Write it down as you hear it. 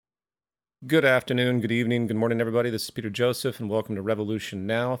Good afternoon, good evening, good morning, everybody. This is Peter Joseph, and welcome to Revolution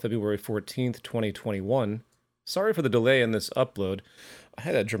Now, February 14th, 2021. Sorry for the delay in this upload. I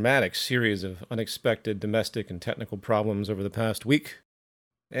had a dramatic series of unexpected domestic and technical problems over the past week.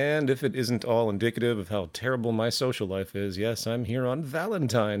 And if it isn't all indicative of how terrible my social life is, yes, I'm here on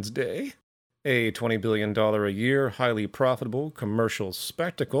Valentine's Day. A $20 billion a year, highly profitable commercial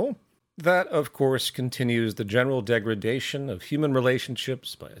spectacle. That, of course, continues the general degradation of human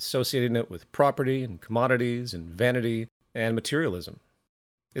relationships by associating it with property and commodities and vanity and materialism.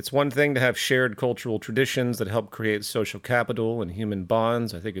 It's one thing to have shared cultural traditions that help create social capital and human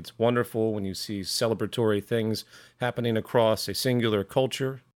bonds. I think it's wonderful when you see celebratory things happening across a singular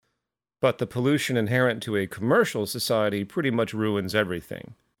culture. But the pollution inherent to a commercial society pretty much ruins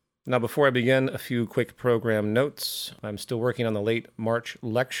everything. Now, before I begin, a few quick program notes. I'm still working on the late March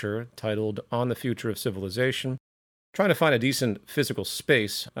lecture titled On the Future of Civilization. Trying to find a decent physical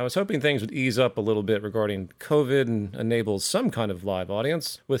space. I was hoping things would ease up a little bit regarding COVID and enable some kind of live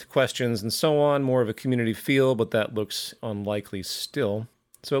audience with questions and so on, more of a community feel, but that looks unlikely still.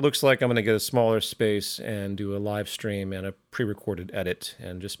 So it looks like I'm going to get a smaller space and do a live stream and a pre-recorded edit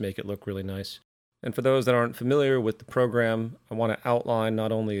and just make it look really nice. And for those that aren't familiar with the program, I want to outline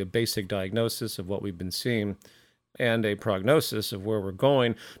not only a basic diagnosis of what we've been seeing and a prognosis of where we're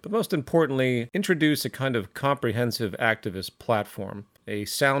going, but most importantly, introduce a kind of comprehensive activist platform, a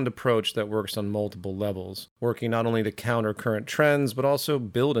sound approach that works on multiple levels, working not only to counter current trends, but also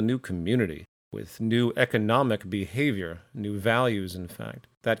build a new community with new economic behavior, new values, in fact,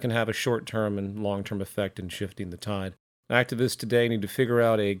 that can have a short-term and long-term effect in shifting the tide. Activists today need to figure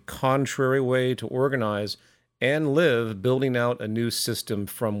out a contrary way to organize and live, building out a new system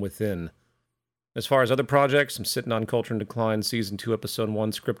from within. As far as other projects, I'm sitting on Culture in Decline Season 2, Episode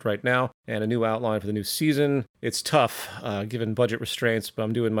 1 script right now, and a new outline for the new season. It's tough, given budget restraints, but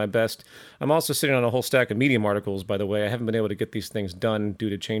I'm doing my best. I'm also sitting on a whole stack of Medium articles, by the way. I haven't been able to get these things done due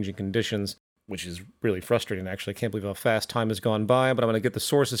to changing conditions, which is really frustrating, actually. I can't believe how fast time has gone by, but I'm going to get the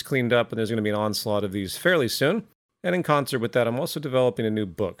sources cleaned up, and there's going to be an onslaught of these fairly soon. And in concert with that, I'm also developing a new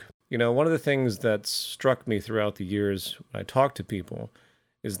book. You know, one of the things that struck me throughout the years when I talked to people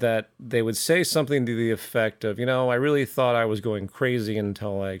is that they would say something to the effect of, I really thought I was going crazy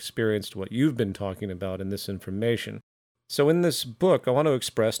until I experienced what you've been talking about in this information. So in this book, I want to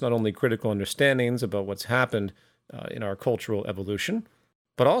express not only critical understandings about what's happened in our cultural evolution,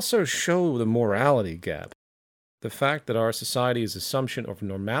 but also show the morality gap. The fact that our society's assumption of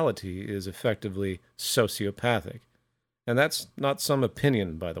normality is effectively sociopathic. And that's not some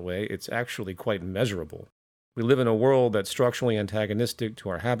opinion, by the way. It's actually quite measurable. We live in a world that's structurally antagonistic to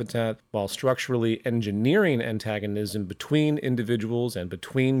our habitat, while structurally engineering antagonism between individuals and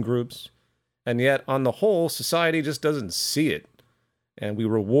between groups. And yet, on the whole, society just doesn't see it. And we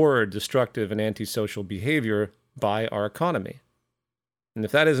reward destructive and antisocial behavior by our economy. And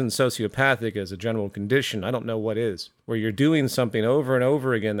if that isn't sociopathic as a general condition, I don't know what is. Where you're doing something over and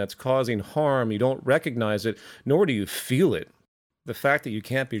over again that's causing harm, you don't recognize it, nor do you feel it. The fact that you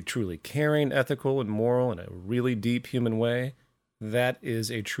can't be truly caring, ethical, and moral in a really deep human way, that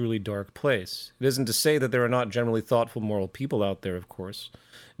is a truly dark place. It isn't to say that there are not generally thoughtful, moral people out there, of course.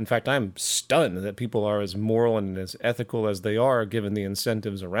 In fact, I'm stunned that people are as moral and as ethical as they are given the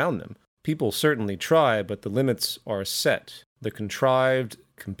incentives around them. People certainly try, but the limits are set. The contrived,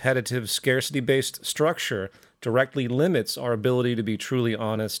 competitive, scarcity-based structure directly limits our ability to be truly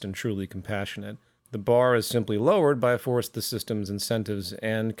honest and truly compassionate. The bar is simply lowered by force the system's incentives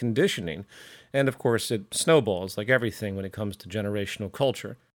and conditioning. And of course, it snowballs like everything when it comes to generational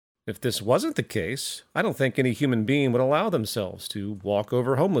culture. If this wasn't the case, I don't think any human being would allow themselves to walk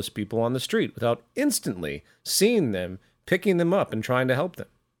over homeless people on the street without instantly seeing them, picking them up, and trying to help them.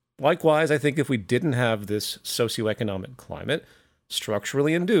 Likewise, I think if we didn't have this socioeconomic climate,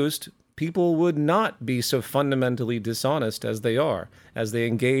 structurally induced, people would not be so fundamentally dishonest as they are, as they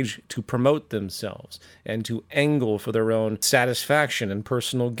engage to promote themselves and to angle for their own satisfaction and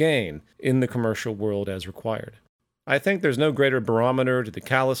personal gain in the commercial world as required. I think there's no greater barometer to the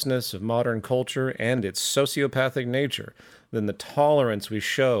callousness of modern culture and its sociopathic nature than the tolerance we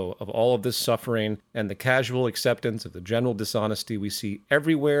show of all of this suffering and the casual acceptance of the general dishonesty we see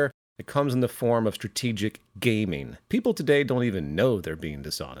everywhere that comes in the form of strategic gaming. People today don't even know they're being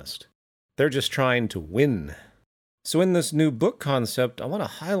dishonest. They're just trying to win. So in this new book concept, I want to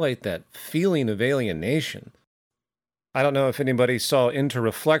highlight that feeling of alienation. I don't know if anybody saw Into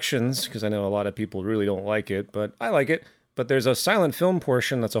Reflections, because I know a lot of people really don't like it, but I like it. But there's a silent film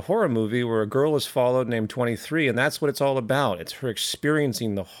portion that's a horror movie where a girl is followed named 23, and that's what it's all about. It's her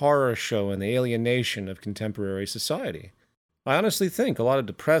experiencing the horror show and the alienation of contemporary society. I honestly think a lot of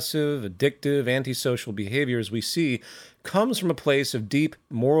depressive, addictive, antisocial behaviors we see comes from a place of deep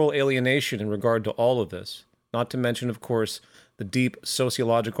moral alienation in regard to all of this. Not to mention, of course, the deep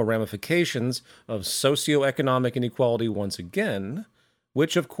sociological ramifications of socioeconomic inequality once again,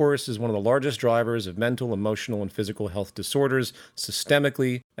 which, of course, is one of the largest drivers of mental, emotional, and physical health disorders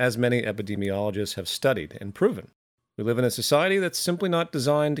systemically, as many epidemiologists have studied and proven. We live in a society that's simply not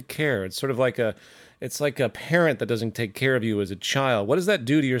designed to care. It's like a parent that doesn't take care of you as a child. What does that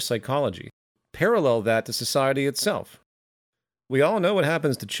do to your psychology? Parallel that to society itself. We all know what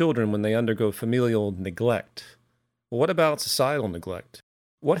happens to children when they undergo familial neglect. Well, what about societal neglect?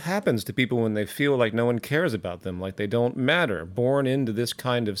 What happens to people when they feel like no one cares about them, like they don't matter, born into this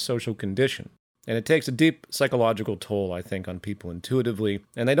kind of social condition? And it takes a deep psychological toll, I think, on people intuitively,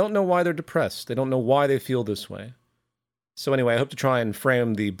 and they don't know why they're depressed. They don't know why they feel this way. So anyway, I hope to try and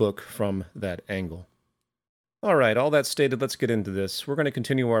frame the book from that angle. All right, all that stated, let's get into this. We're going to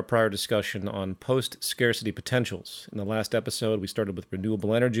continue our prior discussion on post-scarcity potentials. In the last episode, we started with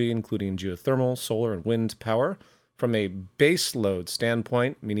renewable energy, including geothermal, solar, and wind power, from a base load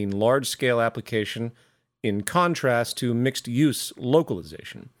standpoint, meaning large-scale application, in contrast to mixed-use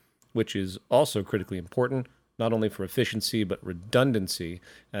localization, which is also critically important, not only for efficiency, but redundancy,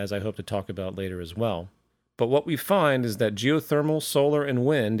 as I hope to talk about later as well. But what we find is that geothermal, solar, and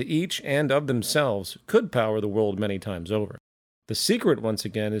wind, each and of themselves, could power the world many times over. The secret, once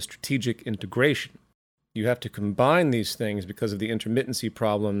again, is strategic integration. You have to combine these things because of the intermittency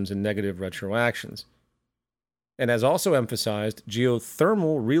problems and negative retroactions. And as also emphasized,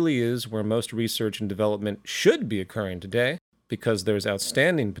 geothermal really is where most research and development should be occurring today, because there's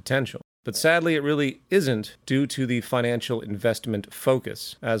outstanding potential. But sadly, it really isn't due to the financial investment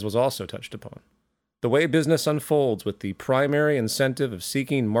focus, as was also touched upon. The way business unfolds with the primary incentive of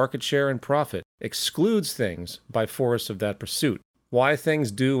seeking market share and profit excludes things by force of that pursuit. Why things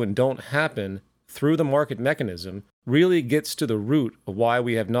do and don't happen through the market mechanism really gets to the root of why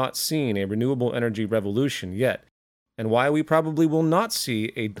we have not seen a renewable energy revolution yet, and why we probably will not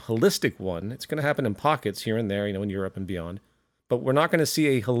see a holistic one. It's going to happen in pockets here and there, in Europe and beyond, but we're not going to see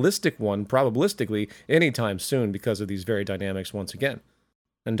a holistic one probabilistically anytime soon because of these very dynamics once again.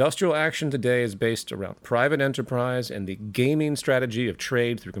 Industrial action today is based around private enterprise and the gaming strategy of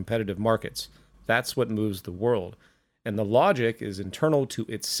trade through competitive markets. That's what moves the world. And the logic is internal to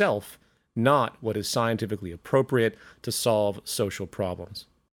itself, not what is scientifically appropriate to solve social problems.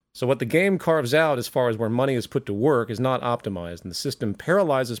 So what the game carves out as far as where money is put to work is not optimized, and the system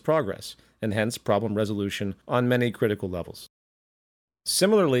paralyzes progress, and hence problem resolution on many critical levels.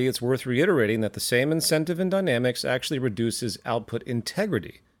 Similarly, it's worth reiterating that the same incentive in dynamics actually reduces output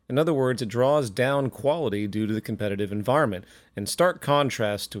integrity. In other words, it draws down quality due to the competitive environment, in stark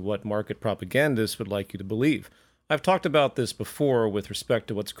contrast to what market propagandists would like you to believe. I've talked about this before with respect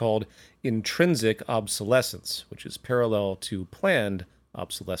to what's called intrinsic obsolescence, which is parallel to planned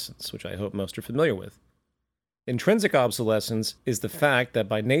obsolescence, which I hope most are familiar with. Intrinsic obsolescence is the fact that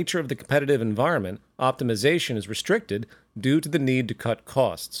by nature of the competitive environment, optimization is restricted due to the need to cut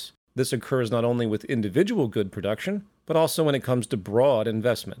costs. This occurs not only with individual good production, but also when it comes to broad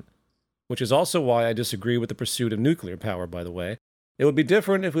investment. Which is also why I disagree with the pursuit of nuclear power, by the way. It would be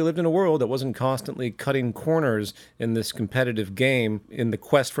different if we lived in a world that wasn't constantly cutting corners in this competitive game in the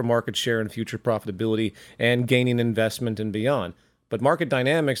quest for market share and future profitability and gaining investment and beyond. But market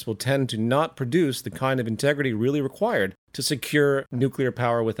dynamics will tend to not produce the kind of integrity really required to secure nuclear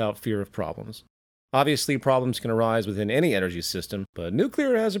power without fear of problems. Obviously, problems can arise within any energy system, but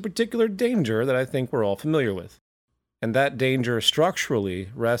nuclear has a particular danger that I think we're all familiar with. And that danger structurally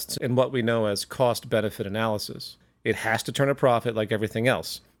rests in what we know as cost-benefit analysis. It has to turn a profit like everything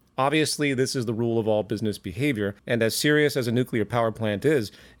else. Obviously, this is the rule of all business behavior, and as serious as a nuclear power plant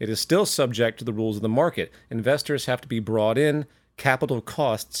is, it is still subject to the rules of the market. Investors have to be brought in, capital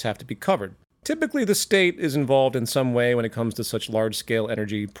costs have to be covered. Typically, the state is involved in some way when it comes to such large-scale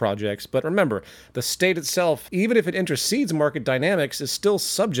energy projects, but remember, the state itself, even if it intercedes market dynamics, is still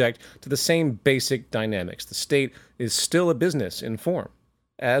subject to the same basic dynamics. The state is still a business in form,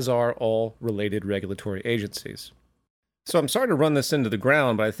 as are all related regulatory agencies. So I'm sorry to run this into the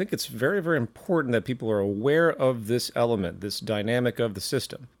ground, but I think it's very, very important that people are aware of this element, this dynamic of the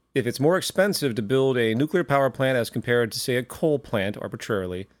system. If it's more expensive to build a nuclear power plant as compared to, say, a coal plant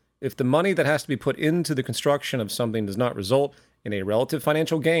arbitrarily, if the money that has to be put into the construction of something does not result in a relative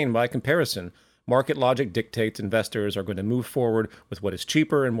financial gain by comparison, market logic dictates investors are going to move forward with what is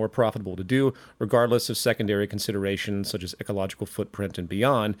cheaper and more profitable to do, regardless of secondary considerations such as ecological footprint and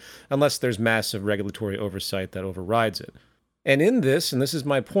beyond, unless there's massive regulatory oversight that overrides it. And in this, and this is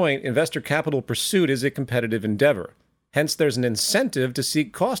my point, investor capital pursuit is a competitive endeavor. Hence, there's an incentive to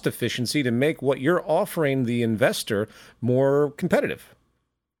seek cost efficiency to make what you're offering the investor more competitive,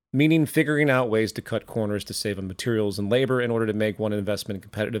 meaning figuring out ways to cut corners to save on materials and labor in order to make one investment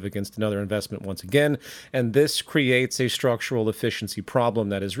competitive against another investment once again. And this creates a structural efficiency problem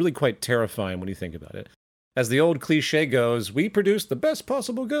that is really quite terrifying when you think about it. As the old cliche goes, we produce the best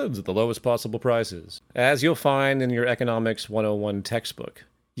possible goods at the lowest possible prices, as you'll find in your Economics 101 textbook.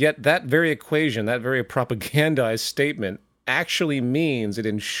 Yet that very equation, that very propagandized statement, actually means it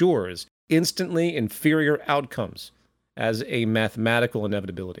ensures instantly inferior outcomes as a mathematical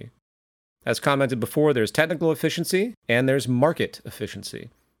inevitability. As commented before, there's technical efficiency and there's market efficiency.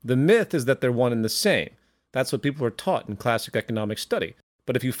 The myth is that they're one and the same. That's what people are taught in classic economic study.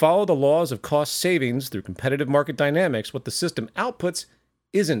 But if you follow the laws of cost savings through competitive market dynamics, what the system outputs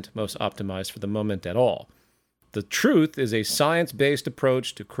isn't most optimized for the moment at all. The truth is a science-based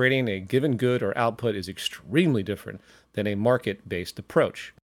approach to creating a given good or output is extremely different than a market-based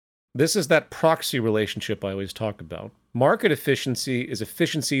approach. This is that proxy relationship I always talk about. Market efficiency is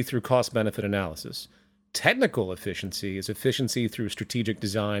efficiency through cost-benefit analysis. Technical efficiency is efficiency through strategic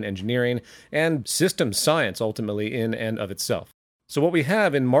design, engineering, and system science ultimately in and of itself. So what we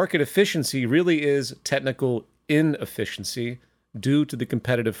have in market efficiency really is technical inefficiency due to the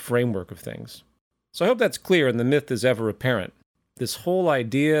competitive framework of things. So I hope that's clear and the myth is ever apparent. This whole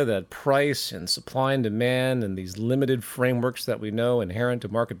idea that price and supply and demand and these limited frameworks that we know inherent to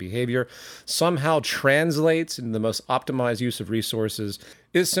market behavior somehow translates into the most optimized use of resources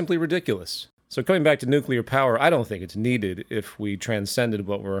is simply ridiculous. So coming back to nuclear power, I don't think it's needed if we transcended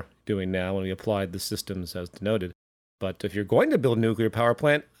what we're doing now and we applied the systems as denoted. But if you're going to build a nuclear power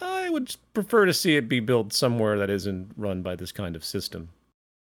plant, I would prefer to see it be built somewhere that isn't run by this kind of system.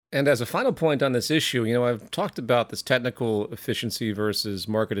 And as a final point on this issue, I've talked about this technical efficiency versus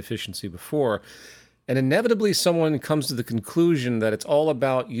market efficiency before, and inevitably someone comes to the conclusion that it's all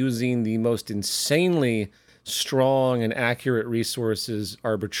about using the most insanely strong and accurate resources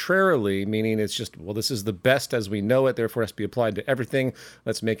arbitrarily, meaning it's just, this is the best as we know it, therefore it has to be applied to everything.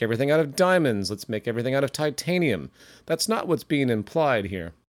 Let's make everything out of diamonds. Let's make everything out of titanium. That's not what's being implied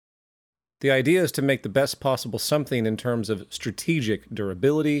here. The idea is to make the best possible something in terms of strategic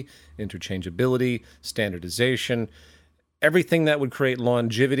durability, interchangeability, standardization, everything that would create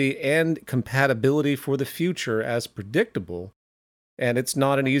longevity and compatibility for the future as predictable. And it's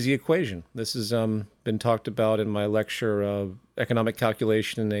not an easy equation. This has been talked about in my lecture, Economic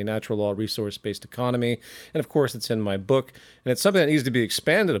Calculation in a Natural Law Resource-Based Economy. And of course, it's in my book. And it's something that needs to be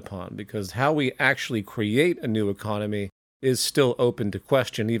expanded upon because how we actually create a new economy is still open to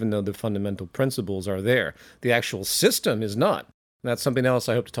question, even though the fundamental principles are there. The actual system is not. And that's something else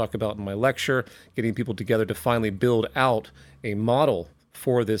I hope to talk about in my lecture, getting people together to finally build out a model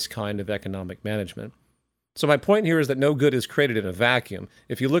for this kind of economic management. So my point here is that no good is created in a vacuum.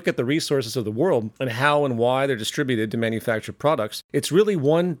 If you look at the resources of the world and how and why they're distributed to manufacture products, it's really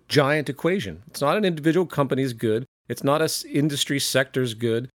one giant equation. It's not an individual company's good. It's not an industry sector's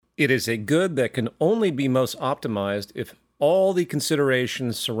good. It is a good that can only be most optimized if all the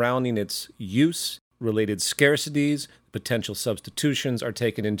considerations surrounding its use, related scarcities, potential substitutions are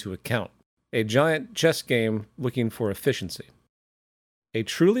taken into account. A giant chess game looking for efficiency. A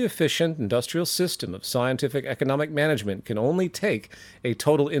truly efficient industrial system of scientific economic management can only take a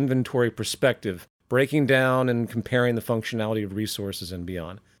total inventory perspective, breaking down and comparing the functionality of resources and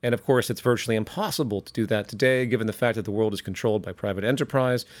beyond. And of course, it's virtually impossible to do that today, given the fact that the world is controlled by private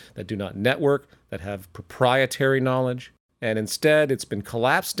enterprise that do not network, that have proprietary knowledge. And instead, it's been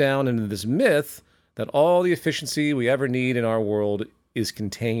collapsed down into this myth that all the efficiency we ever need in our world is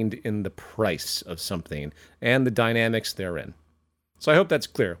contained in the price of something and the dynamics therein. So I hope that's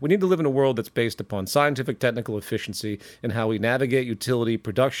clear. We need to live in a world that's based upon scientific technical efficiency in how we navigate utility,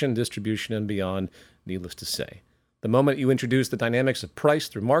 production, distribution, and beyond, needless to say. The moment you introduce the dynamics of price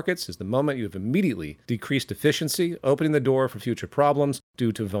through markets is the moment you have immediately decreased efficiency, opening the door for future problems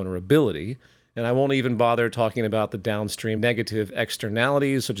due to vulnerability. And I won't even bother talking about the downstream negative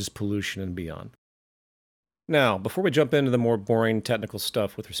externalities such as pollution and beyond. Now, before we jump into the more boring technical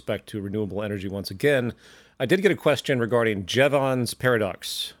stuff with respect to renewable energy once again, I did get a question regarding Jevons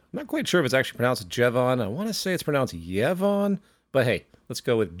paradox. I'm not quite sure if it's actually pronounced Jevon. I want to say it's pronounced Yevon, but hey, let's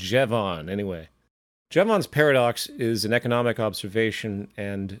go with Jevon anyway. Jevons paradox is an economic observation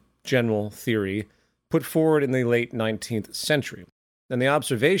and general theory put forward in the late 19th century. And the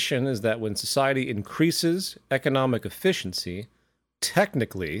observation is that when society increases economic efficiency,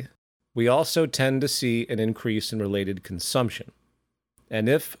 technically, we also tend to see an increase in related consumption. And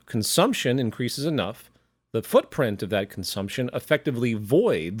if consumption increases enough, the footprint of that consumption effectively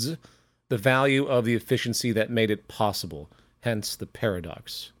voids the value of the efficiency that made it possible, hence the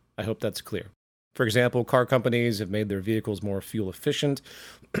paradox. I hope that's clear. For example, car companies have made their vehicles more fuel efficient,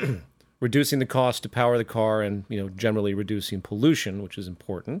 reducing the cost to power the car and, generally reducing pollution, which is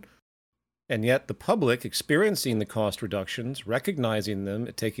important. And yet the public experiencing the cost reductions, recognizing them,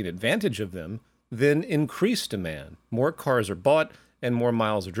 taking advantage of them, then increase demand. More cars are bought and more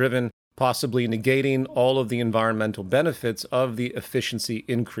miles are driven, possibly negating all of the environmental benefits of the efficiency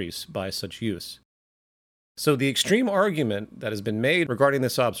increase by such use. So the extreme argument that has been made regarding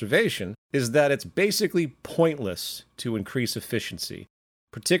this observation is that it's basically pointless to increase efficiency,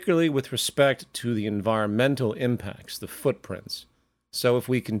 particularly with respect to the environmental impacts, the footprints. So if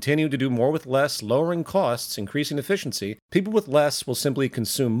we continue to do more with less, lowering costs, increasing efficiency, people with less will simply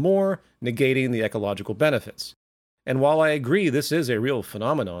consume more, negating the ecological benefits. And while I agree this is a real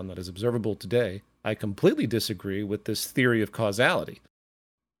phenomenon that is observable today, I completely disagree with this theory of causality.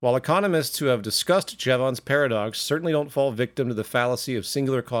 While economists who have discussed Jevons paradox certainly don't fall victim to the fallacy of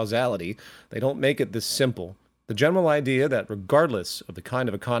singular causality, they don't make it this simple. The general idea that regardless of the kind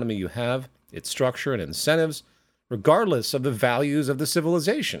of economy you have, its structure and incentives, regardless of the values of the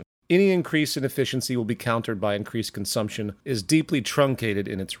civilization, any increase in efficiency will be countered by increased consumption is deeply truncated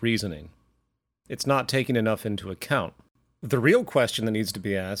in its reasoning. It's not taking enough into account. The real question that needs to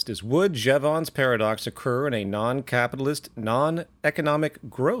be asked is, would Jevons paradox occur in a non-capitalist, non-economic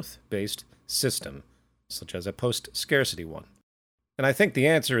growth-based system, such as a post-scarcity one? And I think the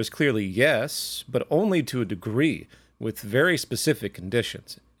answer is clearly yes, but only to a degree, with very specific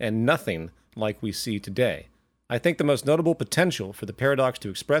conditions, and nothing like we see today. I think the most notable potential for the paradox to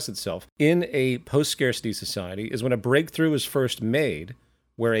express itself in a post-scarcity society is when a breakthrough is first made,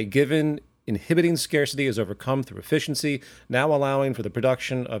 where a given inhibiting scarcity is overcome through efficiency, now allowing for the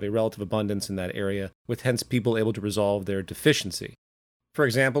production of a relative abundance in that area, with hence people able to resolve their deficiency. For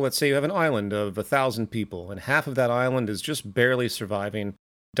example, let's say you have an island of 1,000 people, and half of that island is just barely surviving,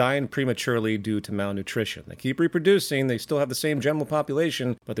 dying prematurely due to malnutrition. They keep reproducing, they still have the same general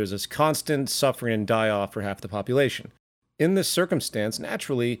population, but there's this constant suffering and die-off for half the population. In this circumstance,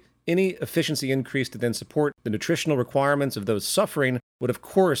 naturally, any efficiency increase to then support the nutritional requirements of those suffering would of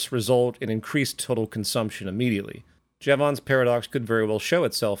course result in increased total consumption immediately. Jevons paradox could very well show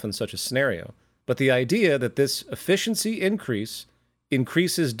itself in such a scenario. But the idea that this efficiency increase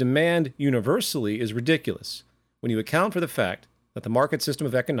increases demand universally is ridiculous when you account for the fact that the market system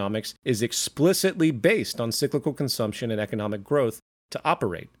of economics is explicitly based on cyclical consumption and economic growth to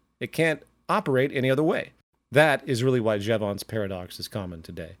operate. It can't operate any other way. That is really why Jevons paradox is common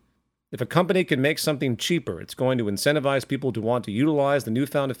today. If a company can make something cheaper, it's going to incentivize people to want to utilize the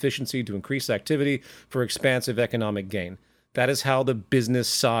newfound efficiency to increase activity for expansive economic gain. That is how the business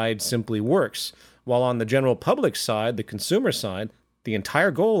side simply works. While on the general public side, the consumer side, the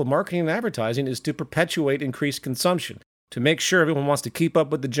entire goal of marketing and advertising is to perpetuate increased consumption, to make sure everyone wants to keep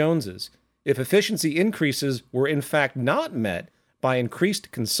up with the Joneses. If efficiency increases were in fact not met by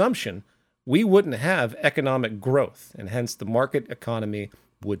increased consumption, we wouldn't have economic growth, and hence the market economy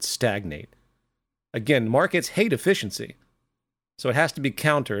would stagnate. Again, markets hate efficiency, so it has to be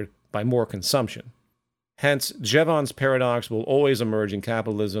countered by more consumption. Hence, Jevons paradox will always emerge in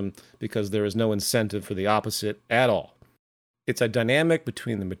capitalism because there is no incentive for the opposite at all. It's a dynamic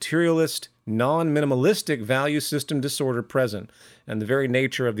between the materialist, non-minimalistic value system disorder present and the very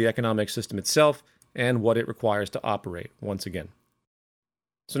nature of the economic system itself and what it requires to operate, once again.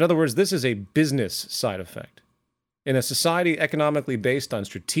 So in other words, this is a business side effect. In a society economically based on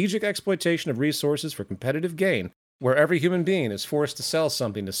strategic exploitation of resources for competitive gain, where every human being is forced to sell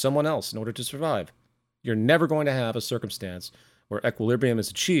something to someone else in order to survive, you're never going to have a circumstance where equilibrium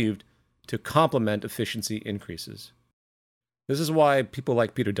is achieved to complement efficiency increases. This is why people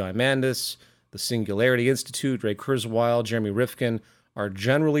like Peter Diamandis, the Singularity Institute, Ray Kurzweil, Jeremy Rifkin are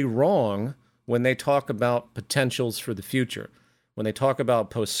generally wrong when they talk about potentials for the future, when they talk about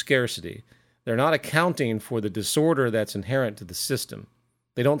post-scarcity. They're not accounting for the disorder that's inherent to the system.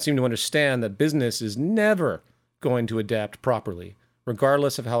 They don't seem to understand that business is never going to adapt properly,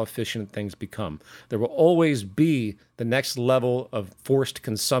 regardless of how efficient things become. There will always be the next level of forced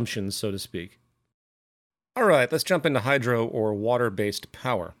consumption, so to speak. All right, let's jump into hydro or water-based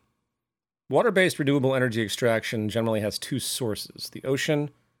power. Water-based renewable energy extraction generally has two sources, the ocean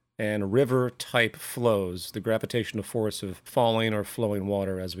and river-type flows, the gravitational force of falling or flowing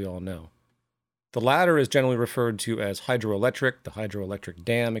water, as we all know. The latter is generally referred to as hydroelectric, the hydroelectric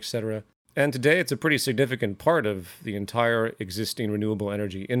dam, etc. And today it's a pretty significant part of the entire existing renewable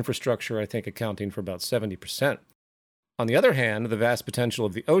energy infrastructure, I think accounting for about 70%. On the other hand, the vast potential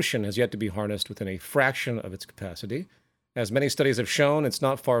of the ocean has yet to be harnessed within a fraction of its capacity, As many studies have shown, it's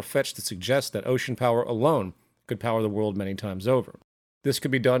not far-fetched to suggest that ocean power alone could power the world many times over. This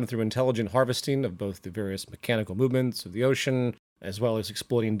could be done through intelligent harvesting of both the various mechanical movements of the ocean, as well as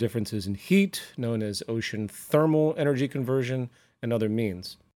exploiting differences in heat, known as ocean thermal energy conversion, and other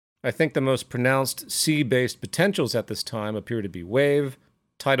means. I think the most pronounced sea-based potentials at this time appear to be wave,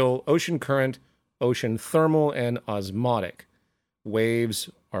 tidal, ocean current, ocean thermal, and osmotic. Waves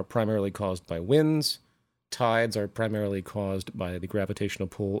are primarily caused by winds. Tides are primarily caused by the gravitational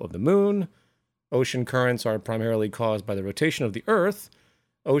pull of the moon. Ocean currents are primarily caused by the rotation of the Earth.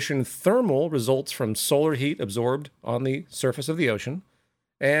 Ocean thermal results from solar heat absorbed on the surface of the ocean.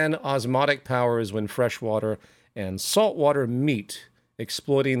 And osmotic power is when fresh water and salt water meet,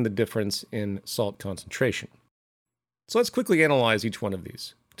 exploiting the difference in salt concentration. So let's quickly analyze each one of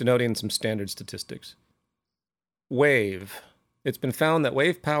these, denoting some standard statistics. Wave. It's been found that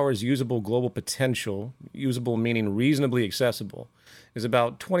wave power's usable global potential, usable meaning reasonably accessible, is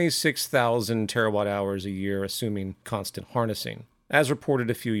about 26,000 terawatt hours a year, assuming constant harnessing, as reported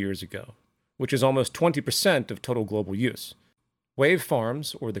a few years ago, which is almost 20% of total global use. Wave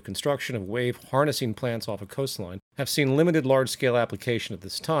farms, or the construction of wave harnessing plants off a coastline, have seen limited large-scale application at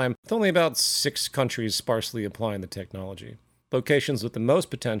this time, with only about 6 countries sparsely applying the technology. Locations with the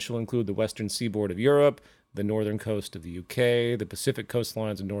most potential include the western seaboard of Europe, the northern coast of the UK, the Pacific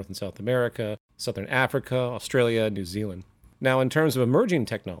coastlines of North and South America, Southern Africa, Australia, and New Zealand. Now, in terms of emerging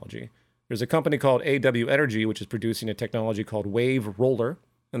technology, there's a company called AW Energy, which is producing a technology called Wave Roller.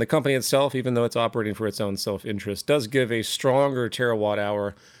 And the company itself, even though it's operating for its own self-interest, does give a stronger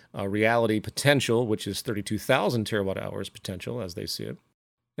terawatt-hour reality potential, which is 32,000 terawatt-hours potential, as they see it.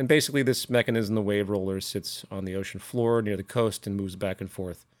 And basically, this mechanism, the Wave Roller, sits on the ocean floor near the coast and moves back and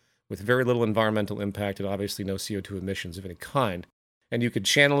forth with very little environmental impact and obviously no CO2 emissions of any kind. And you could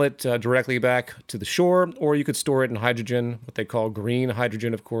channel it directly back to the shore, or you could store it in hydrogen, what they call green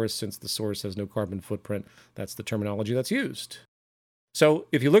hydrogen, of course, since the source has no carbon footprint. That's the terminology that's used. So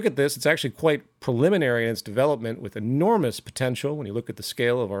if you look at this, it's actually quite preliminary in its development with enormous potential when you look at the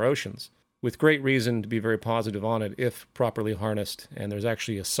scale of our oceans, with great reason to be very positive on it if properly harnessed, and there's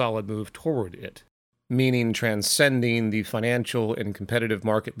actually a solid move toward it, meaning transcending the financial and competitive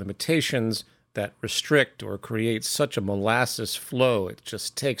market limitations that restrict or create such a molasses flow. It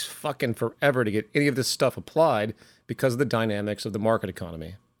just takes fucking forever to get any of this stuff applied because of the dynamics of the market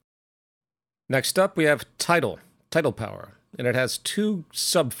economy. Next up, we have tidal power, and it has 2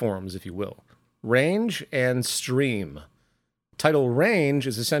 subforms, if you will, range and stream. Tidal range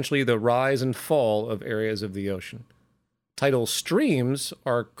is essentially the rise and fall of areas of the ocean. Tidal streams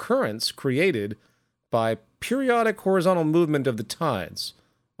are currents created by periodic horizontal movement of the tides,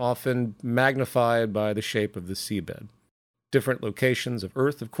 often magnified by the shape of the seabed. Different locations of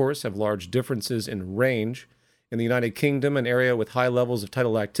Earth, of course, have large differences in range. In the United Kingdom, an area with high levels of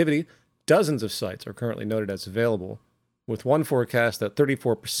tidal activity, dozens of sites are currently noted as available, with one forecast that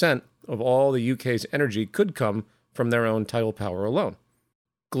 34% of all the UK's energy could come from their own tidal power alone.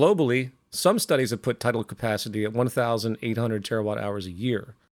 Globally, some studies have put tidal capacity at 1,800 terawatt hours a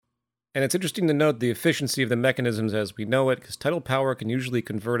year. And it's interesting to note the efficiency of the mechanisms as we know it, because tidal power can usually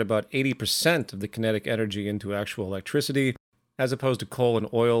convert about 80% of the kinetic energy into actual electricity, as opposed to coal and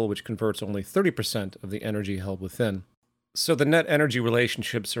oil, which converts only 30% of the energy held within. So the net energy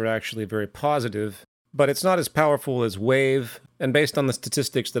relationships are actually very positive, but it's not as powerful as wave, and based on the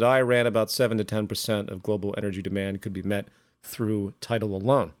statistics that I ran, about 7 to 10% of global energy demand could be met through tidal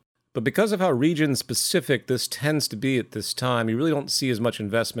alone. But because of how region-specific this tends to be at this time, you really don't see as much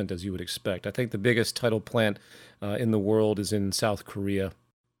investment as you would expect. I think the biggest tidal plant in the world is in South Korea.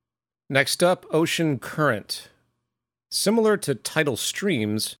 Next up, ocean current. Similar to tidal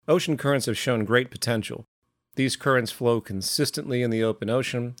streams, ocean currents have shown great potential. These currents flow consistently in the open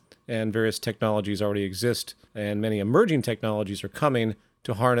ocean, and various technologies already exist, and many emerging technologies are coming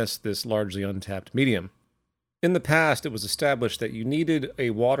to harness this largely untapped medium. In the past, it was established that you needed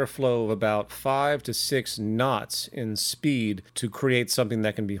a water flow of about 5 to 6 knots in speed to create something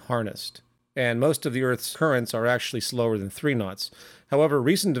that can be harnessed. And most of the Earth's currents are actually slower than 3 knots. However,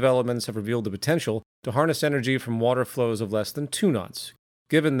 recent developments have revealed the potential to harness energy from water flows of less than 2 knots.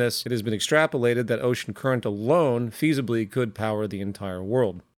 Given this, it has been extrapolated that ocean current alone feasibly could power the entire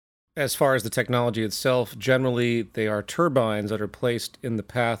world. As far as the technology itself, generally they are turbines that are placed in the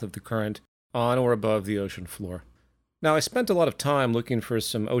path of the current on or above the ocean floor. Now, I spent a lot of time looking for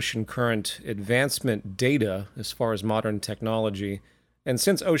some ocean current advancement data as far as modern technology, And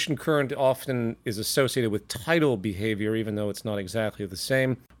since ocean current often is associated with tidal behavior, even though it's not exactly the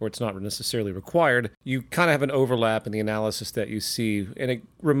same or it's not necessarily required, you kind of have an overlap in the analysis that you see. And it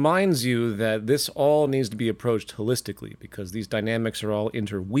reminds you that this all needs to be approached holistically because these dynamics are all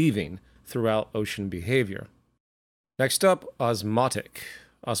interweaving throughout ocean behavior. Next up, osmotic.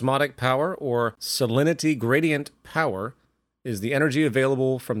 Osmotic power, or salinity gradient power, is the energy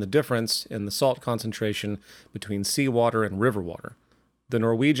available from the difference in the salt concentration between seawater and river water. The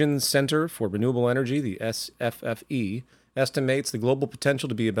Norwegian Center for Renewable Energy, the SFFE, estimates the global potential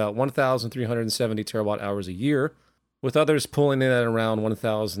to be about 1,370 terawatt hours a year, with others pulling in at around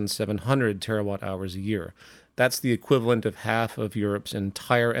 1,700 terawatt hours a year. That's the equivalent of half of Europe's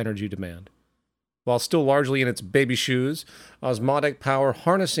entire energy demand. While still largely in its baby shoes, osmotic power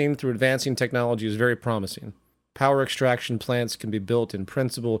harnessing through advancing technology is very promising. Power extraction plants can be built in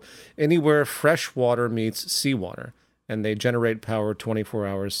principle anywhere fresh water meets seawater, and they generate power 24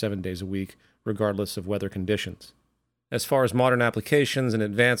 hours, 7 days a week, regardless of weather conditions. As far as modern applications and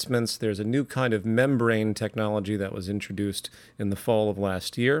advancements, there's a new kind of membrane technology that was introduced in the fall of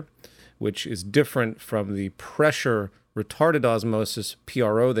last year, which is different from the pressure retarded osmosis,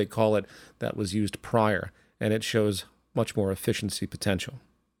 PRO they call it, that was used prior, and it shows much more efficiency potential.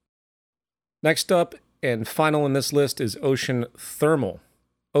 Next up, and final in this list, is ocean thermal.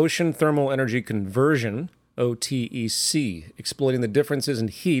 Ocean thermal energy conversion, OTEC, exploiting the differences in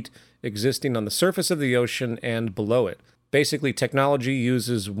heat existing on the surface of the ocean and below it. Basically, technology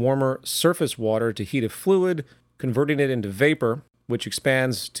uses warmer surface water to heat a fluid, converting it into vapor, which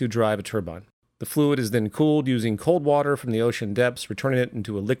expands to drive a turbine. The fluid is then cooled using cold water from the ocean depths, returning it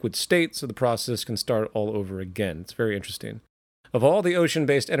into a liquid state so the process can start all over again. It's very interesting. Of all the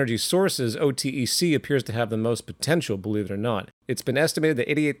ocean-based energy sources, OTEC appears to have the most potential, believe it or not. It's been estimated that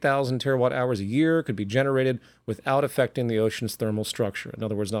 88,000 terawatt hours a year could be generated without affecting the ocean's thermal structure, in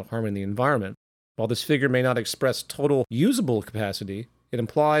other words, not harming the environment. While this figure may not express total usable capacity, it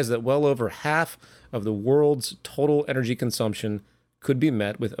implies that well over half of the world's total energy consumption could be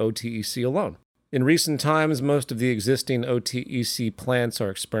met with OTEC alone. In recent times, most of the existing OTEC plants are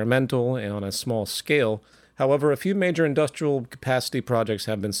experimental and on a small scale. However, a few major industrial capacity projects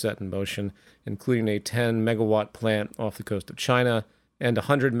have been set in motion, including a 10-megawatt plant off the coast of China and a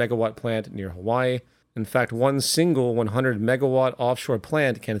 100-megawatt plant near Hawaii. In fact, one single 100-megawatt offshore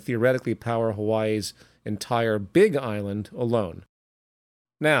plant can theoretically power Hawaii's entire Big Island alone.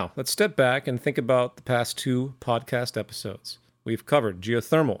 Now, let's step back and think about the past two podcast episodes. We've covered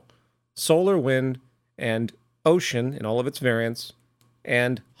geothermal, solar, wind, and ocean in all of its variants,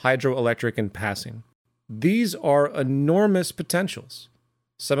 and hydroelectric in passing. These are enormous potentials.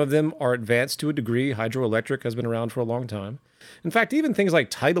 Some of them are advanced to a degree. Hydroelectric has been around for a long time. In fact, even things like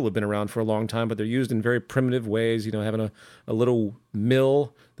tidal have been around for a long time, but they're used in very primitive ways, having a little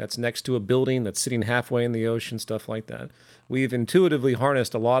mill that's next to a building that's sitting halfway in the ocean, stuff like that. We've intuitively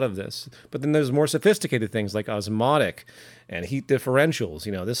harnessed a lot of this, but then there's more sophisticated things like osmotic and heat differentials.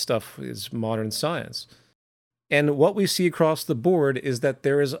 This stuff is modern science. And what we see across the board is that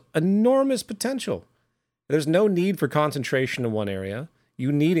there is enormous potential. There's no need for concentration in one area.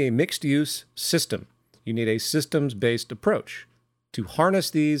 You need a mixed-use system. You need a systems-based approach to harness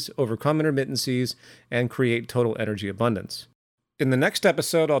these, overcome intermittencies, and create total energy abundance. In the next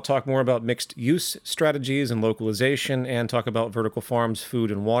episode, I'll talk more about mixed-use strategies and localization, and talk about vertical farms,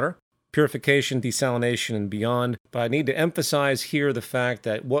 food and water, purification, desalination, and beyond. But I need to emphasize here the fact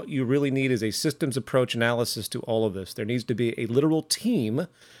that what you really need is a systems approach analysis to all of this. There needs to be a literal team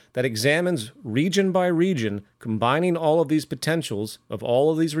that examines region by region, combining all of these potentials of all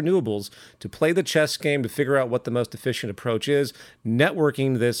of these renewables to play the chess game to figure out what the most efficient approach is,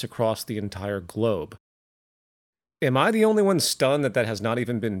 networking this across the entire globe. Am I the only one stunned that has not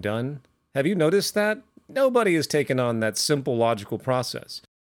even been done? Have you noticed that? Nobody has taken on that simple logical process.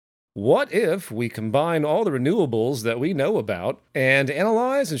 What if we combine all the renewables that we know about and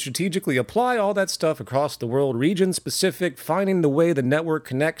analyze and strategically apply all that stuff across the world, region-specific, finding the way the network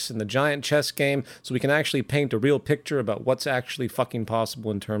connects in the giant chess game so we can actually paint a real picture about what's actually fucking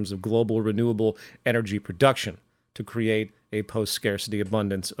possible in terms of global renewable energy production to create a post-scarcity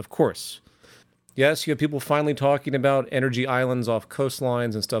abundance, of course. Yes, you have people finally talking about energy islands off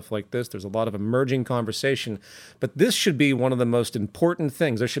coastlines and stuff like this. There's a lot of emerging conversation, but this should be one of the most important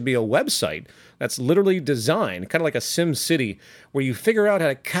things. There should be a website that's literally designed, kind of like a Sim City, where you figure out how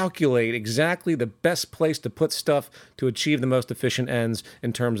to calculate exactly the best place to put stuff to achieve the most efficient ends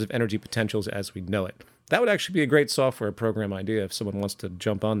in terms of energy potentials as we know it. That would actually be a great software program idea if someone wants to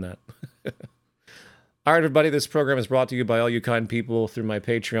jump on that. All right, everybody, this program is brought to you by all you kind people through my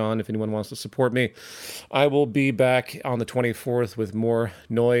Patreon. If anyone wants to support me, I will be back on the 24th with more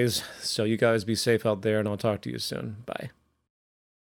noise. So you guys be safe out there, and I'll talk to you soon. Bye.